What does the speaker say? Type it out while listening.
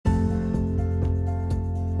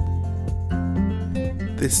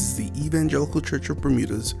This is the Evangelical Church of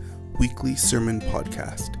Bermuda's weekly sermon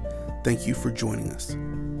podcast. Thank you for joining us.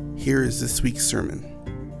 Here is this week's sermon.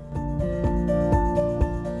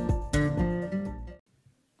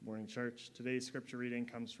 Good morning, church. Today's scripture reading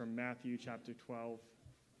comes from Matthew chapter 12,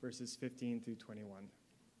 verses 15 through 21.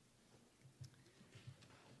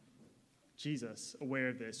 Jesus, aware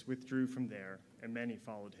of this, withdrew from there, and many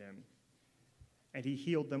followed him. And he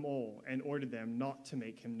healed them all and ordered them not to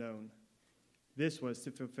make him known. This was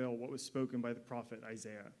to fulfill what was spoken by the prophet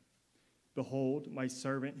Isaiah. Behold, my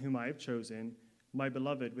servant whom I have chosen, my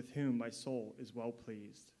beloved with whom my soul is well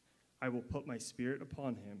pleased. I will put my spirit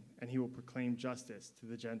upon him, and he will proclaim justice to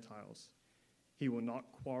the Gentiles. He will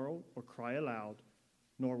not quarrel or cry aloud,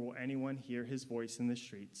 nor will anyone hear his voice in the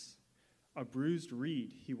streets. A bruised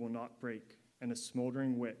reed he will not break, and a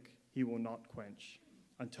smoldering wick he will not quench,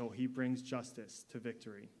 until he brings justice to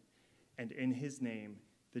victory. And in his name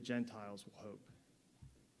the Gentiles will hope.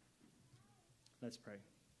 Let's pray.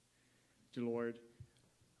 Dear Lord,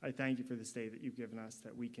 I thank you for this day that you've given us,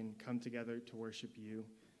 that we can come together to worship you.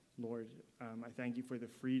 Lord, I thank you for the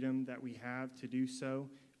freedom that we have to do so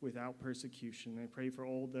without persecution. I pray for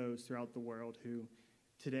all those throughout the world who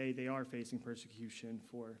today they are facing persecution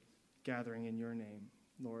for gathering in your name.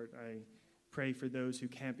 Lord, I pray for those who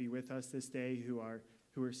can't be with us this day, who are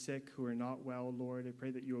sick, who are not well. Lord, I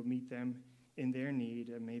pray that you will meet them in their need,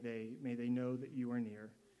 and may they know that you are near.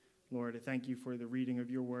 Lord, I thank you for the reading of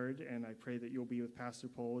your word, and I pray that you'll be with Pastor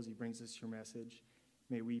Paul as he brings us your message.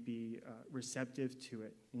 May we be receptive to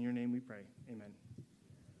it. In your name we pray. Amen.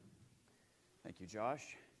 Thank you,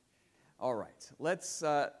 Josh. All right,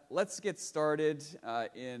 let's get started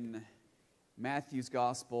in Matthew's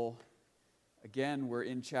Gospel. Again, we're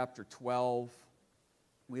in chapter 12.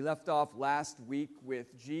 We left off last week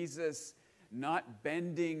with Jesus not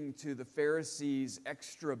bending to the Pharisees'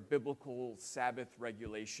 extra-biblical Sabbath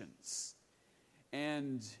regulations.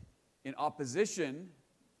 And in opposition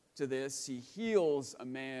to this, he heals a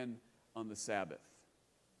man on the Sabbath.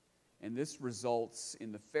 And this results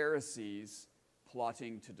in the Pharisees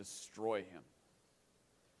plotting to destroy him.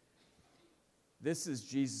 This is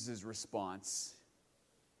Jesus' response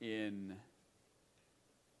in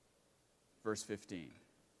verse 15.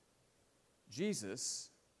 Jesus,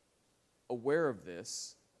 aware of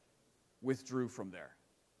this, withdrew from there.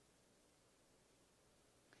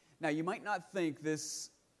 Now, you might not think you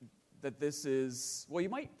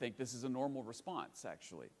might think this is a normal response,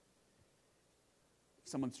 actually. If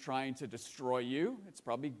someone's trying to destroy you, it's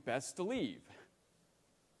probably best to leave.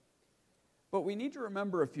 But we need to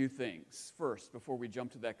remember a few things first before we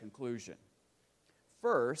jump to that conclusion.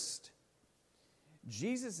 First,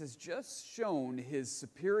 Jesus has just shown his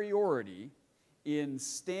superiority in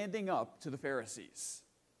standing up to the Pharisees.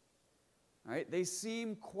 All right? They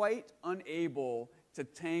seem quite unable to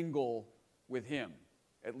tangle with him,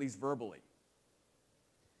 at least verbally.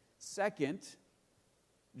 Second,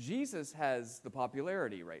 Jesus has the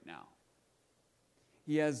popularity right now.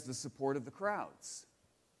 He has the support of the crowds.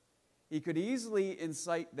 He could easily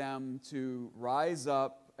incite them to rise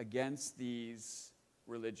up against these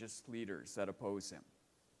religious leaders that oppose him.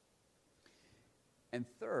 And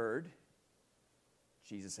third,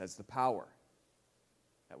 Jesus has the power.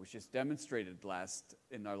 That was just demonstrated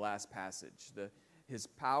in our last passage. His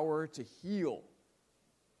power to heal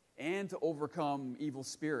and to overcome evil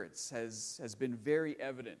spirits has been very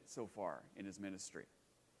evident so far in his ministry.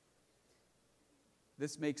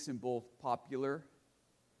 This makes him both popular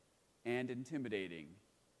and intimidating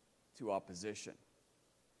to opposition.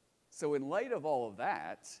 So in light of all of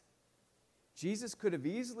that, Jesus could have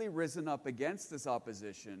easily risen up against this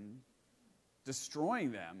opposition,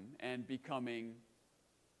 destroying them and becoming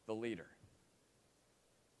the leader.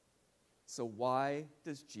 So why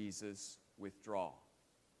does Jesus withdraw?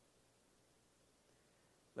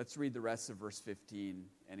 Let's read the rest of verse 15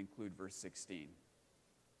 and include verse 16.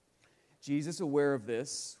 Jesus, aware of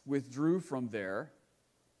this, withdrew from there,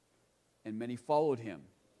 and many followed him.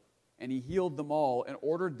 And he healed them all and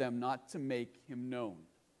ordered them not to make him known.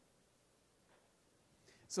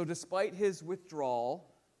 So despite his withdrawal,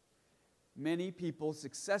 many people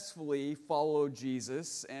successfully followed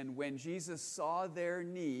Jesus, and when Jesus saw their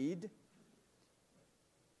need,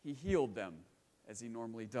 he healed them, as he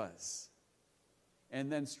normally does,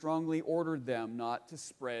 and then strongly ordered them not to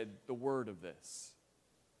spread the word of this.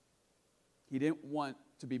 He didn't want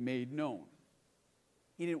to be made known.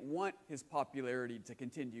 He didn't want his popularity to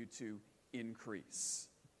continue to increase.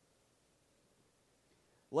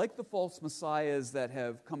 Like the false messiahs that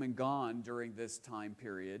have come and gone during this time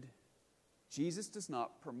period, Jesus does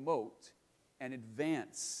not promote and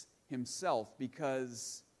advance himself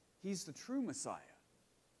because he's the true Messiah.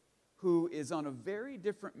 who is on a very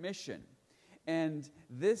different mission. And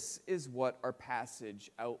this is what our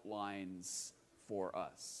passage outlines for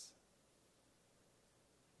us.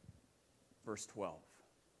 Verse 12.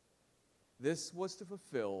 This was to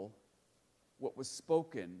fulfill what was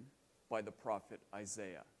spoken by the prophet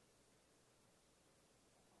Isaiah.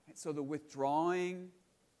 So the withdrawing,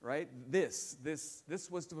 right? This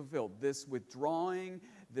was to fulfill. This withdrawing,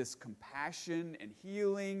 this compassion and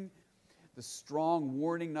healing, the strong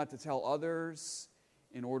warning not to tell others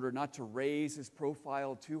in order not to raise his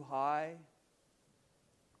profile too high.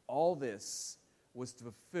 All this was to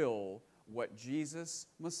fulfill what Jesus,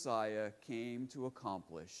 Messiah, came to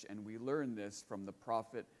accomplish. And we learn this from the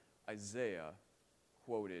prophet Isaiah,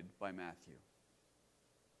 quoted by Matthew.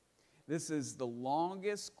 This is the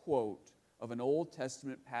longest quote of an Old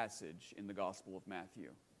Testament passage in the Gospel of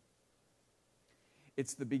Matthew.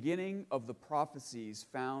 It's the beginning of the prophecies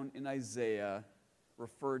found in Isaiah,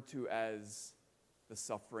 referred to as the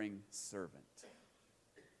suffering servant.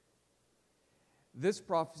 This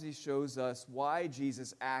prophecy shows us why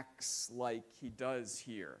Jesus acts like he does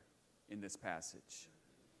here in this passage.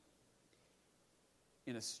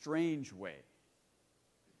 In a strange way,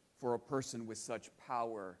 for a person with such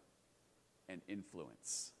power and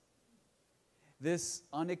influence. This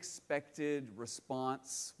unexpected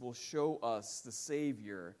response will show us the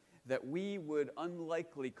Savior that we would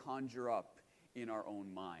unlikely conjure up in our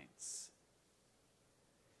own minds.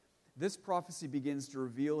 This prophecy begins to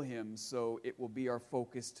reveal him, so it will be our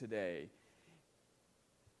focus today.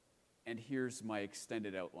 And here's my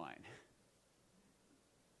extended outline.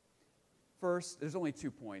 First, there's only 2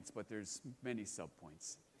 points, but there's many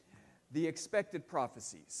subpoints. The expected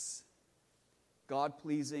prophecies: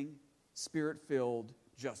 God-pleasing, Spirit-filled,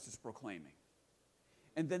 justice-proclaiming.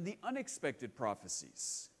 And then the unexpected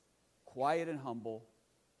prophecies: quiet and humble,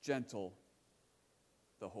 gentle,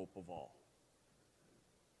 the hope of all.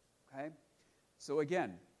 Okay? So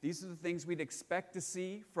again, these are the things we'd expect to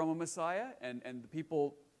see from a Messiah and the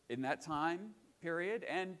people in that time period,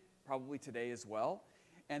 and probably today as well.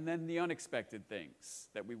 And then the unexpected things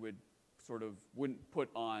that we wouldn't put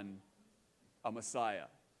on a Messiah,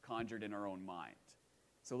 conjured in our own mind.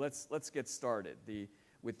 So let's get started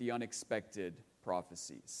with the unexpected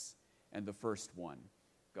prophecies. And the first one,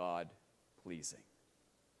 God-pleasing.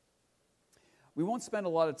 We won't spend a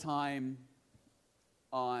lot of time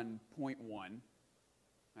on point 1,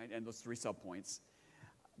 right, and those 3 subpoints,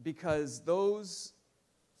 because those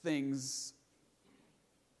things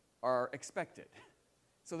are expected.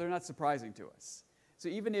 So they're not surprising to us. So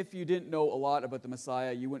even if you didn't know a lot about the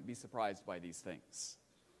Messiah, you wouldn't be surprised by these things.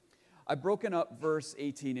 I've broken up verse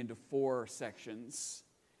 18 into 4 sections.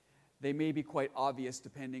 They may be quite obvious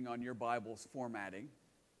depending on your Bible's formatting.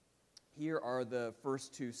 Here are the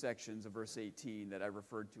first 2 sections of verse 18 that I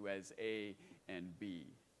referred to as A and B.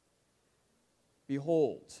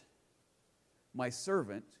 Behold, my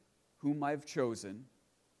servant, whom I've chosen,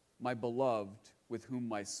 my beloved, with whom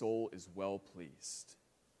my soul is well pleased.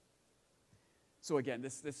 So again,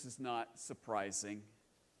 this is not surprising.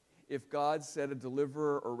 If God said a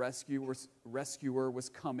deliverer or rescuer was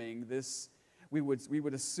coming, we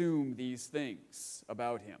would assume these things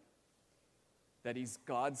about him. That he's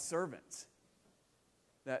God's servant.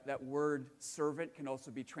 That word servant can also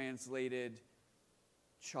be translated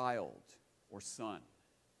child or son.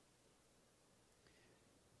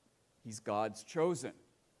 He's God's chosen.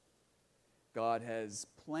 God has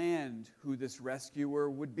planned who this rescuer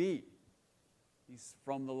would be. He's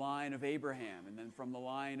from the line of Abraham and then from the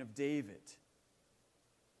line of David.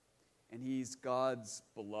 And he's God's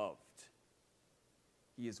beloved.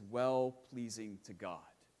 He is well-pleasing to God.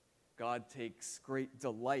 God takes great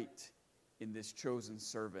delight in this chosen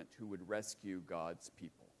servant who would rescue God's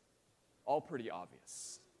people. All pretty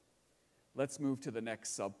obvious. Let's move to the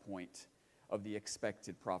next subpoint of the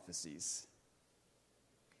expected prophecies.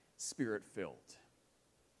 Spirit-filled.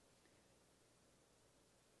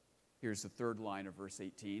 Here's the 3rd line of verse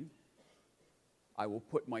 18. I will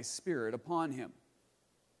put my spirit upon him.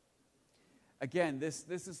 Again, this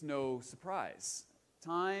is no surprise.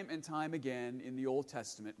 Time and time again in the Old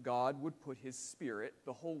Testament, God would put his Spirit,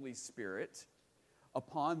 the Holy Spirit,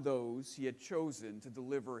 upon those he had chosen to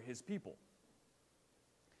deliver his people.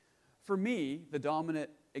 For me, the dominant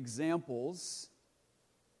examples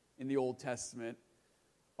in the Old Testament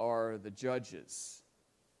are the Judges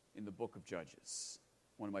in the book of Judges,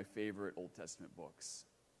 one of my favorite Old Testament books.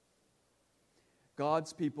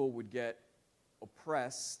 God's people would get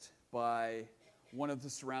oppressed by one of the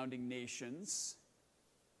surrounding nations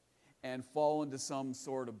and fall into some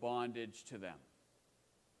sort of bondage to them.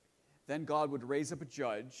 Then God would raise up a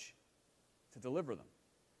judge to deliver them.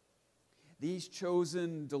 These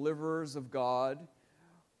chosen deliverers of God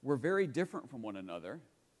were very different from one another,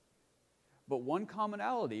 but one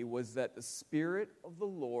commonality was that the Spirit of the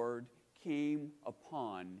Lord came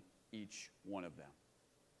upon each one of them.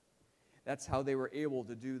 That's how they were able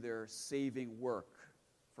to do their saving work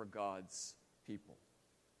for God's people.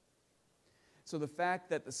 So the fact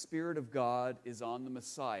that the Spirit of God is on the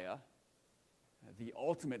Messiah, the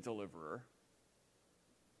ultimate deliverer,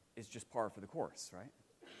 is just par for the course, right?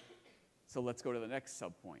 So let's go to the next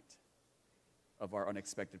subpoint of our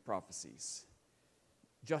unexpected prophecies.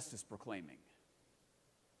 Justice proclaiming.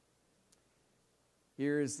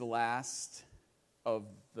 Here is the last of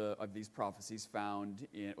these prophecies found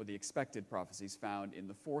in, or the expected prophecies found in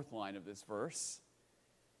the fourth line of this verse,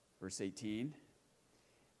 verse 18.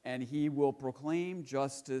 And he will proclaim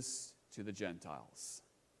justice to the Gentiles.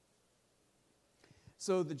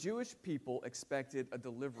 So the Jewish people expected a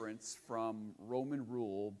deliverance from Roman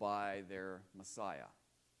rule by their Messiah.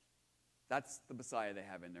 That's the Messiah they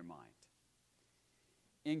have in their mind.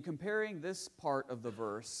 In comparing this part of the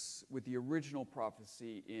verse with the original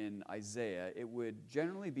prophecy in Isaiah, it would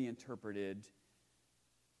generally be interpreted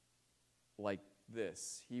like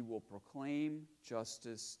this: he will proclaim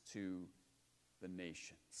justice to the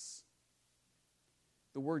nations.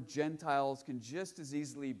 The word Gentiles can just as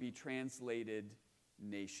easily be translated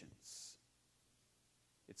nations.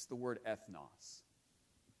 It's the word ethnos.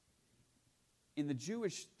 In the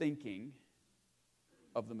Jewish thinking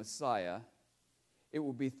of the Messiah, it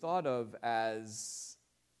will be thought of as,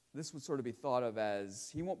 this would sort of be thought of as,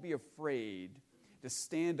 he won't be afraid to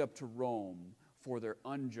stand up to Rome for their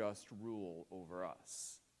unjust rule over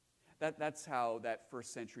us. That's how that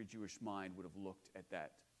first century Jewish mind would have looked at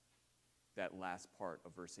that last part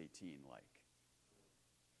of verse 18 like.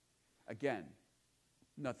 Again,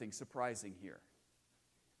 nothing surprising here.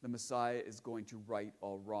 The Messiah is going to right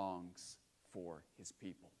all wrongs for his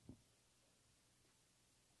people.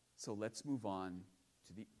 So let's move on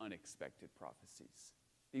to the unexpected prophecies.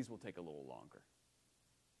 These will take a little longer.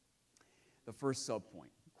 The first subpoint,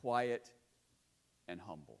 quiet and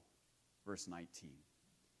humble. Verse 19.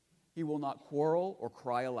 He will not quarrel or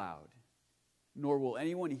cry aloud, nor will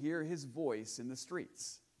anyone hear his voice in the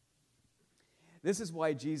streets. This is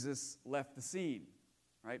why Jesus left the scene,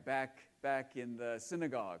 right, back in the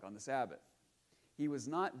synagogue on the Sabbath. He was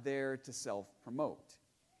not there to self-promote.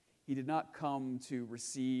 He did not come to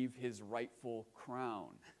receive his rightful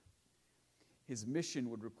crown. His mission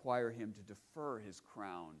would require him to defer his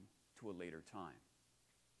crown to a later time.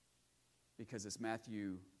 Because as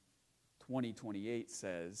Matthew 20:28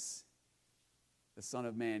 says, the Son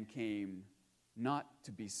of Man came not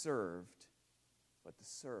to be served, but to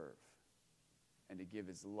serve, and to give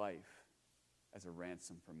his life as a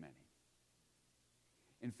ransom for many.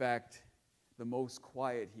 In fact, the most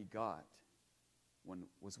quiet he got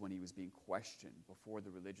was when he was being questioned before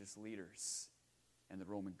the religious leaders and the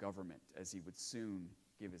Roman government, as he would soon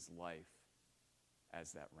give his life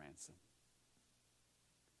as that ransom.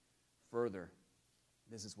 Further,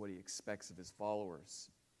 this is what he expects of his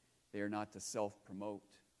followers. They are not to self-promote.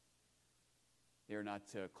 They are not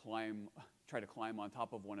to try to climb on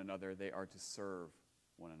top of one another. They are to serve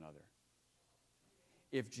one another.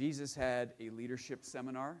 If Jesus had a leadership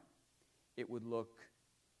seminar, it would look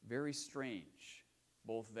very strange,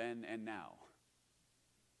 both then and now.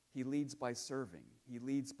 He leads by serving. He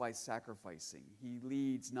leads by sacrificing. He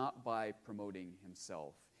leads not by promoting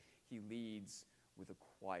himself. He leads with a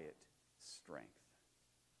quiet strength.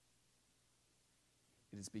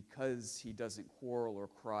 It is because he doesn't quarrel or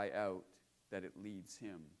cry out that it leads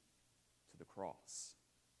him to the cross.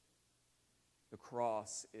 The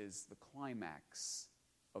cross is the climax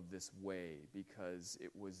of this way because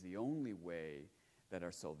it was the only way that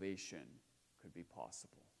our salvation could be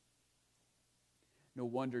possible. No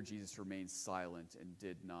wonder Jesus remained silent and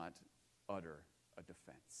did not utter a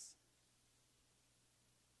defense.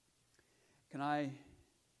 Can I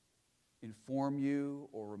inform you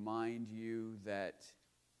or remind you that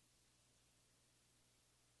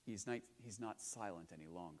he's not silent any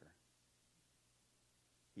longer?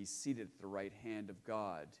 He's seated at the right hand of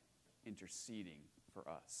God, interceding for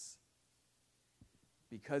us.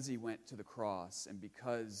 Because he went to the cross and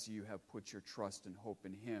because you have put your trust and hope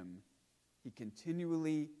in him, he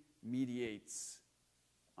continually mediates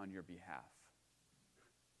on your behalf.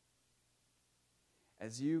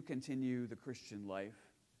 As you continue the Christian life,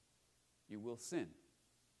 you will sin.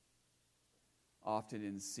 Often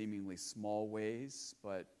in seemingly small ways,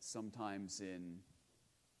 but sometimes in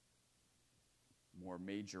more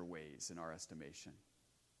major ways in our estimation.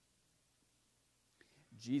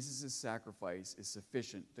 Jesus' sacrifice is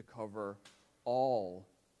sufficient to cover all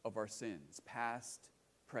of our sins, past,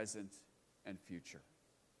 present, and future.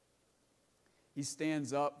 He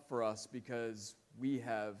stands up for us because we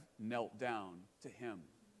have knelt down to him.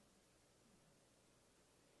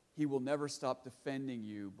 He will never stop defending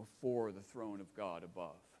you before the throne of God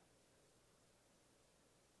above.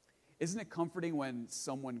 Isn't it comforting when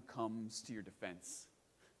someone comes to your defense?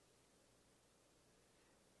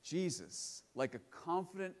 Jesus, like a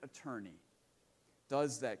confident attorney,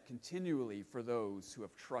 does that continually for those who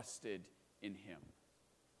have trusted in him.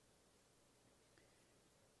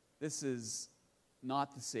 This is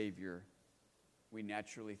not the Savior we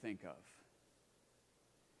naturally think of.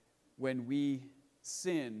 When we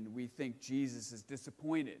sin, we think Jesus is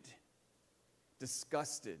disappointed,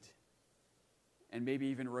 disgusted, and maybe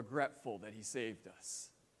even regretful that he saved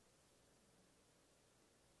us.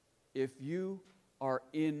 If you are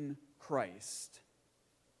in Christ,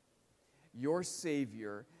 your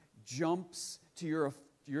Savior jumps to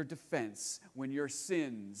your defense when your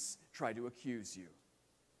sins try to accuse you.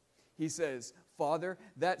 He says, Father,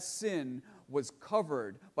 that sin was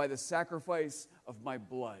covered by the sacrifice of my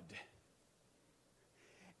blood.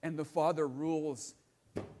 And the Father rules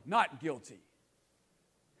not guilty.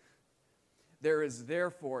 There is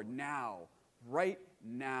therefore now, right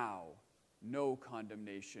now, no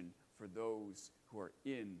condemnation for those who are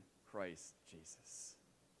in Christ Jesus.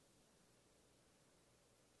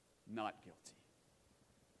 Not guilty.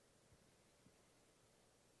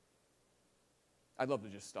 I'd love to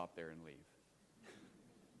just stop there and leave.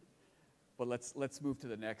 But let's move to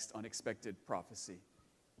the next unexpected prophecy.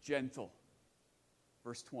 Gentle.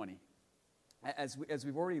 Verse 20. As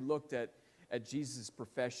we've already looked at Jesus'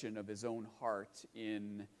 profession of his own heart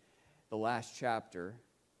in the last chapter,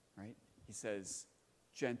 right? He says,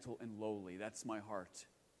 gentle and lowly, that's my heart.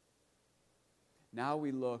 Now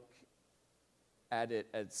we look at it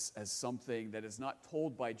as something that is not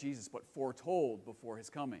told by Jesus, but foretold before his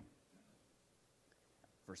coming.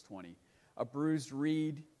 Verse 20, a bruised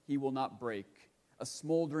reed he will not break, a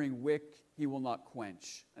smoldering wick he will not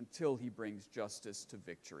quench, until he brings justice to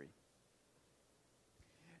victory.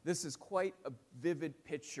 This is quite a vivid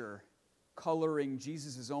picture coloring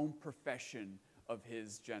Jesus' own profession of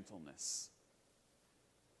his gentleness.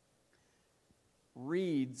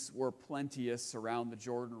 Reeds were plenteous around the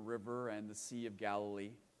Jordan River and the Sea of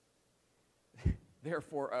Galilee.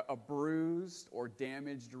 Therefore, a bruised or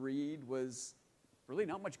damaged reed was really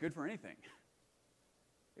not much good for anything.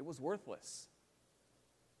 It was worthless.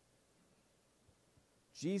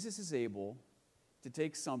 Jesus is able to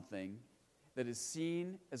take something that is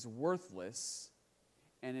seen as worthless,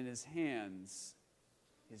 and in his hands,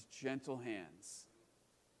 his gentle hands,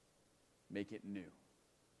 make it new.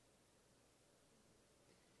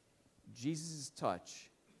 Jesus'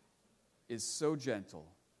 touch is so gentle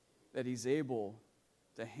that he's able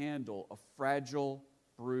to handle a fragile,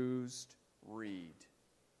 bruised reed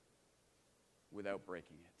without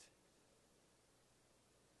breaking it.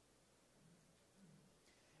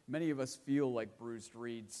 Many of us feel like bruised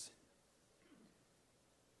reeds,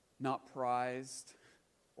 not prized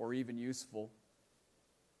or even useful,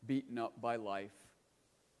 beaten up by life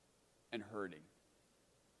and hurting.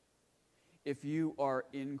 If you are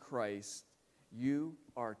in Christ, you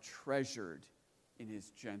are treasured in his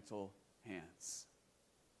gentle hands.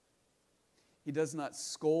 He does not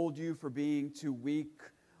scold you for being too weak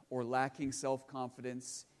or lacking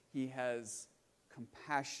self-confidence. He has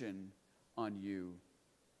compassion on you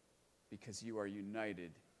because you are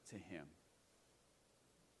united to him.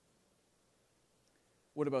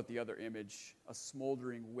 What about the other image? A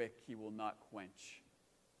smoldering wick he will not quench.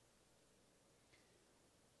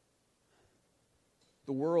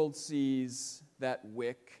 The world sees that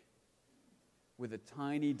wick with a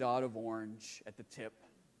tiny dot of orange at the tip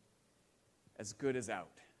as good as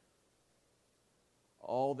out.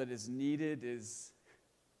 All that is needed is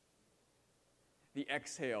the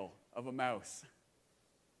exhale of a mouse,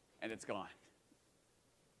 and it's gone.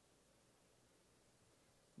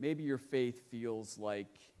 Maybe your faith feels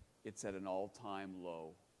like it's at an all-time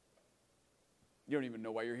low. You don't even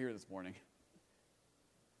know why you're here this morning.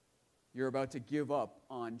 You're about to give up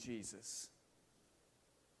on Jesus.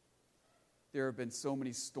 There have been so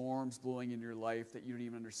many storms blowing in your life that you don't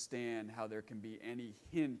even understand how there can be any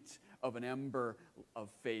hint of an ember of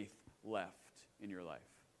faith left in your life.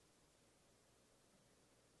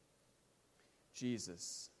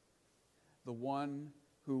 Jesus, the one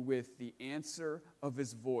who with the answer of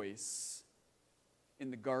his voice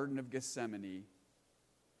in the Garden of Gethsemane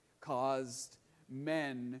caused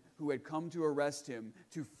men who had come to arrest him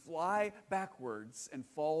to fly backwards and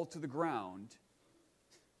fall to the ground,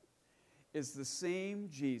 is the same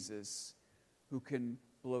Jesus who can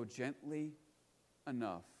blow gently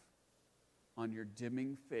enough on your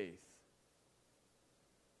dimming faith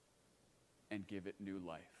and give it new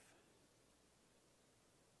life.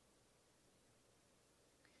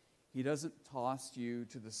 He doesn't toss you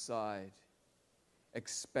to the side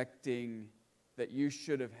expecting that you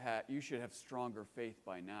should have stronger faith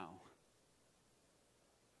by now.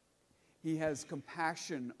 He has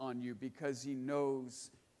compassion on you because he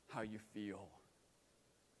knows how you feel.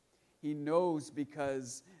 He knows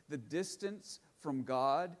because the distance from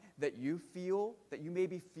God that you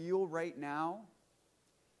maybe feel right now,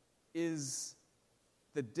 is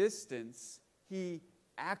the distance he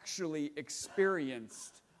actually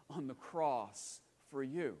experienced on the cross for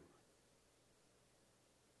you.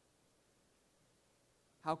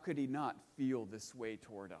 How could he not feel this way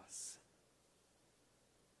toward us?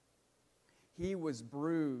 He was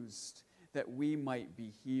bruised that we might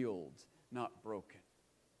be healed, not broken.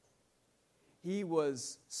 He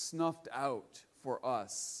was snuffed out for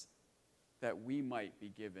us that we might be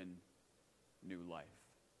given new life.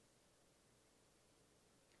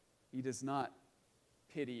 He does not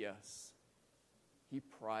pity us. He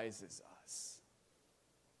prizes us.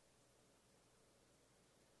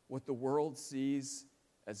 What the world sees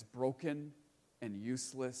as broken and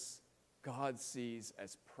useless, God sees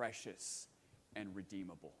as precious and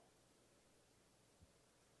redeemable.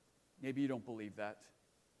 Maybe you don't believe that.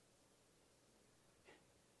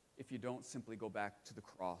 If you don't, simply go back to the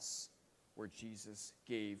cross where Jesus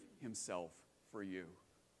gave himself for you.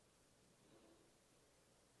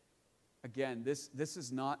 Again, this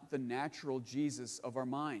is not the natural Jesus of our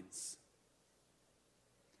minds.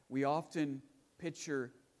 We often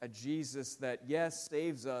picture a Jesus that, yes,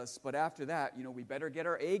 saves us, but after that, we better get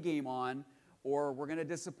our A game on or we're going to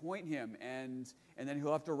disappoint him, and then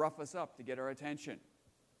he'll have to rough us up to get our attention.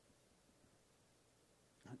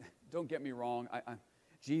 Don't get me wrong,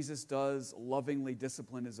 Jesus does lovingly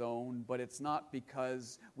discipline his own, but it's not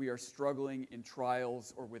because we are struggling in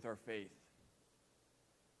trials or with our faith.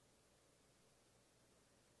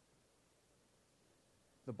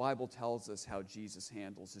 The Bible tells us how Jesus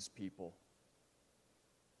handles his people.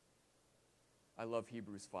 I love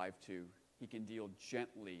Hebrews 5:2. He can deal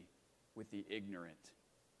gently with the ignorant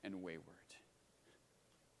and wayward.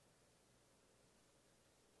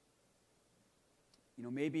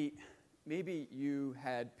 Maybe you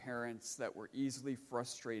had parents that were easily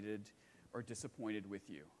frustrated or disappointed with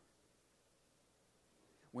you.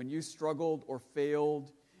 When you struggled or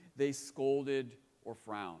failed, they scolded or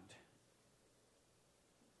frowned.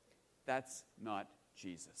 That's not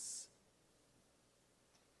Jesus.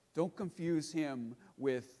 Don't confuse him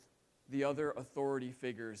with the other authority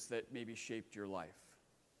figures that maybe shaped your life.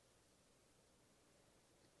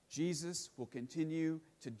 Jesus will continue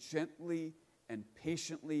to gently and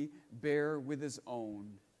patiently bear with his own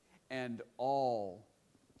and all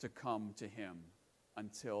to come to him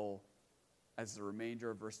until, as the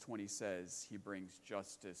remainder of verse 20 says, he brings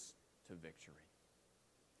justice to victory.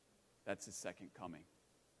 That's his second coming.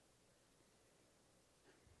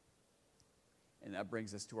 And that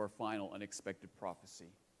brings us to our final unexpected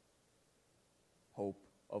prophecy. Hope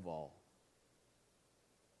of all.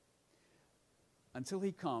 Until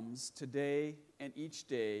he comes, today and each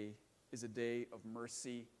day is a day of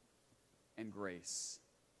mercy and grace,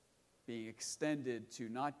 being extended to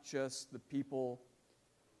not just the people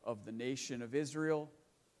of the nation of Israel,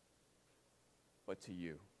 but to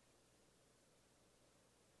you.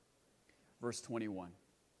 Verse 21.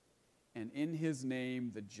 And in his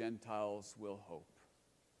name the Gentiles will hope.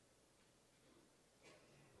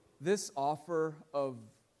 This offer of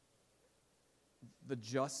the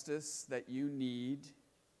justice that you need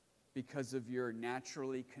because of your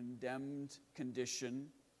naturally condemned condition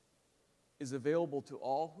is available to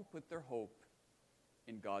all who put their hope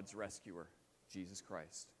in God's rescuer, Jesus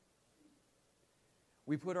Christ.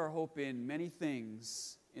 We put our hope in many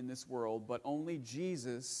things in this world, but only in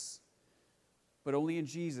Jesus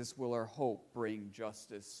will our hope bring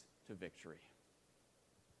justice to victory.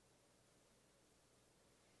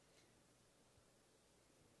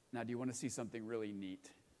 Now, do you want to see something really neat?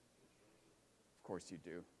 Of course you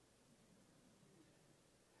do.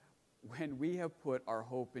 When we have put our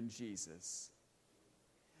hope in Jesus,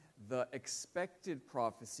 the expected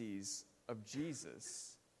prophecies of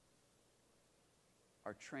Jesus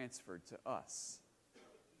are transferred to us.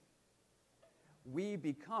 We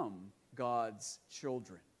become God's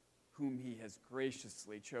children, whom he has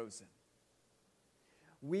graciously chosen.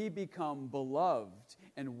 We become beloved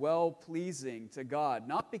and well-pleasing to God,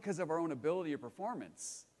 not because of our own ability or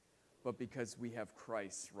performance, but because we have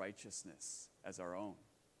Christ's righteousness as our own.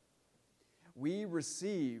 We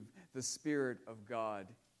receive the Spirit of God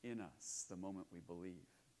in us the moment we believe.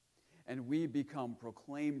 And we become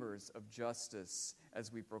proclaimers of justice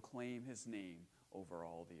as we proclaim his name over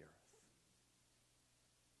all the earth.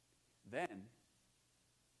 Then,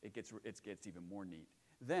 it gets even more neat.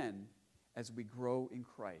 Then, as we grow in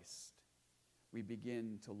Christ, we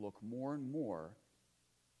begin to look more and more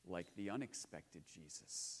like the unexpected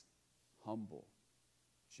Jesus, humble,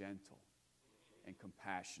 gentle, and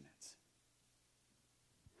compassionate.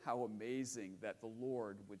 How amazing that the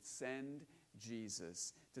Lord would send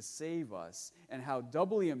Jesus to save us, and how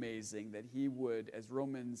doubly amazing that he would, as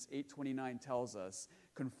Romans 8:29 tells us,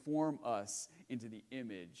 conform us into the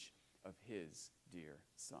image of his dear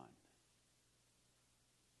Son.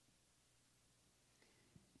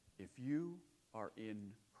 If you are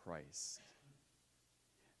in Christ,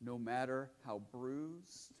 no matter how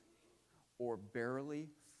bruised or barely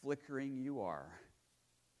flickering you are,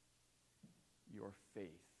 your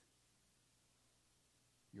faith,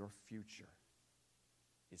 your future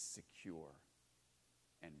is secure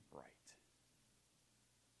and bright.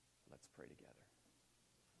 Let's pray together.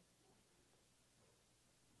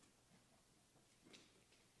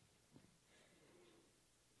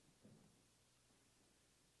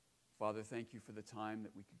 Father, thank you for the time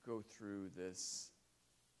that we could go through this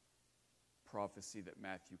prophecy that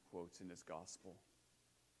Matthew quotes in his gospel.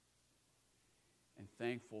 And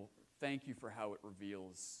thank you for how it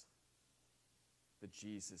reveals the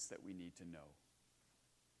Jesus that we need to know.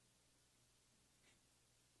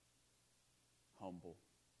 Humble,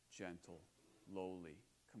 gentle, lowly,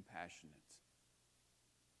 compassionate,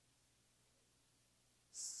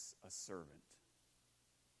 a servant.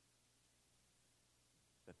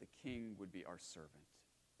 That the King would be our servant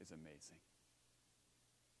is amazing.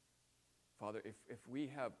 Father, if we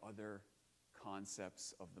have other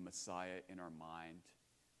concepts of the Messiah in our mind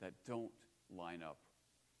that don't line up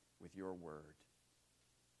with your word,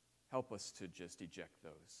 help us to just eject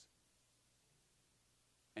those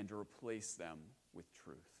and to replace them with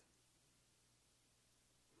truth.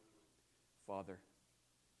 Father,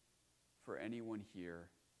 for anyone here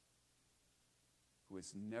who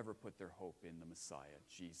has never put their hope in the Messiah,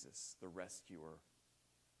 Jesus, the rescuer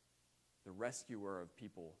of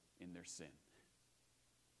people in their sin,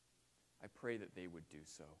 I pray that they would do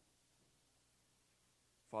so.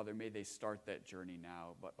 Father, may they start that journey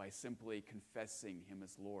now, but by simply confessing him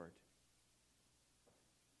as Lord.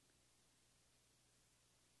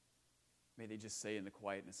 May they just say in the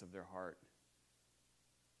quietness of their heart,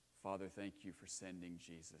 Father, thank you for sending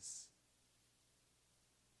Jesus,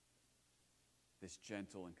 this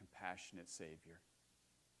gentle and compassionate Savior.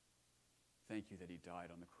 Thank you that he died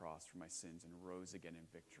on the cross for my sins and rose again in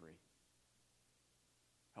victory.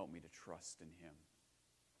 Help me to trust in him.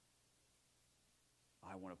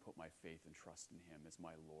 I want to put my faith and trust in him as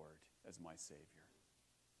my Lord, as my Savior.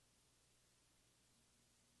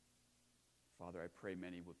 Father, I pray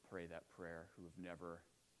many would pray that prayer who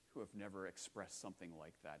have never expressed something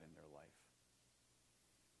like that in their life.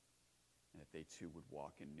 And that they too would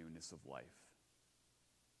walk in newness of life.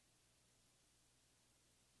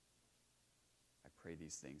 I pray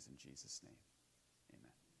these things in Jesus' name.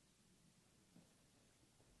 Amen.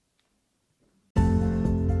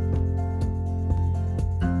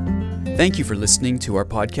 Thank you for listening to our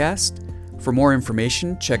podcast. For more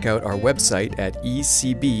information, check out our website at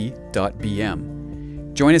ecb.bm.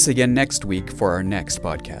 Join us again next week for our next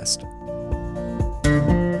podcast.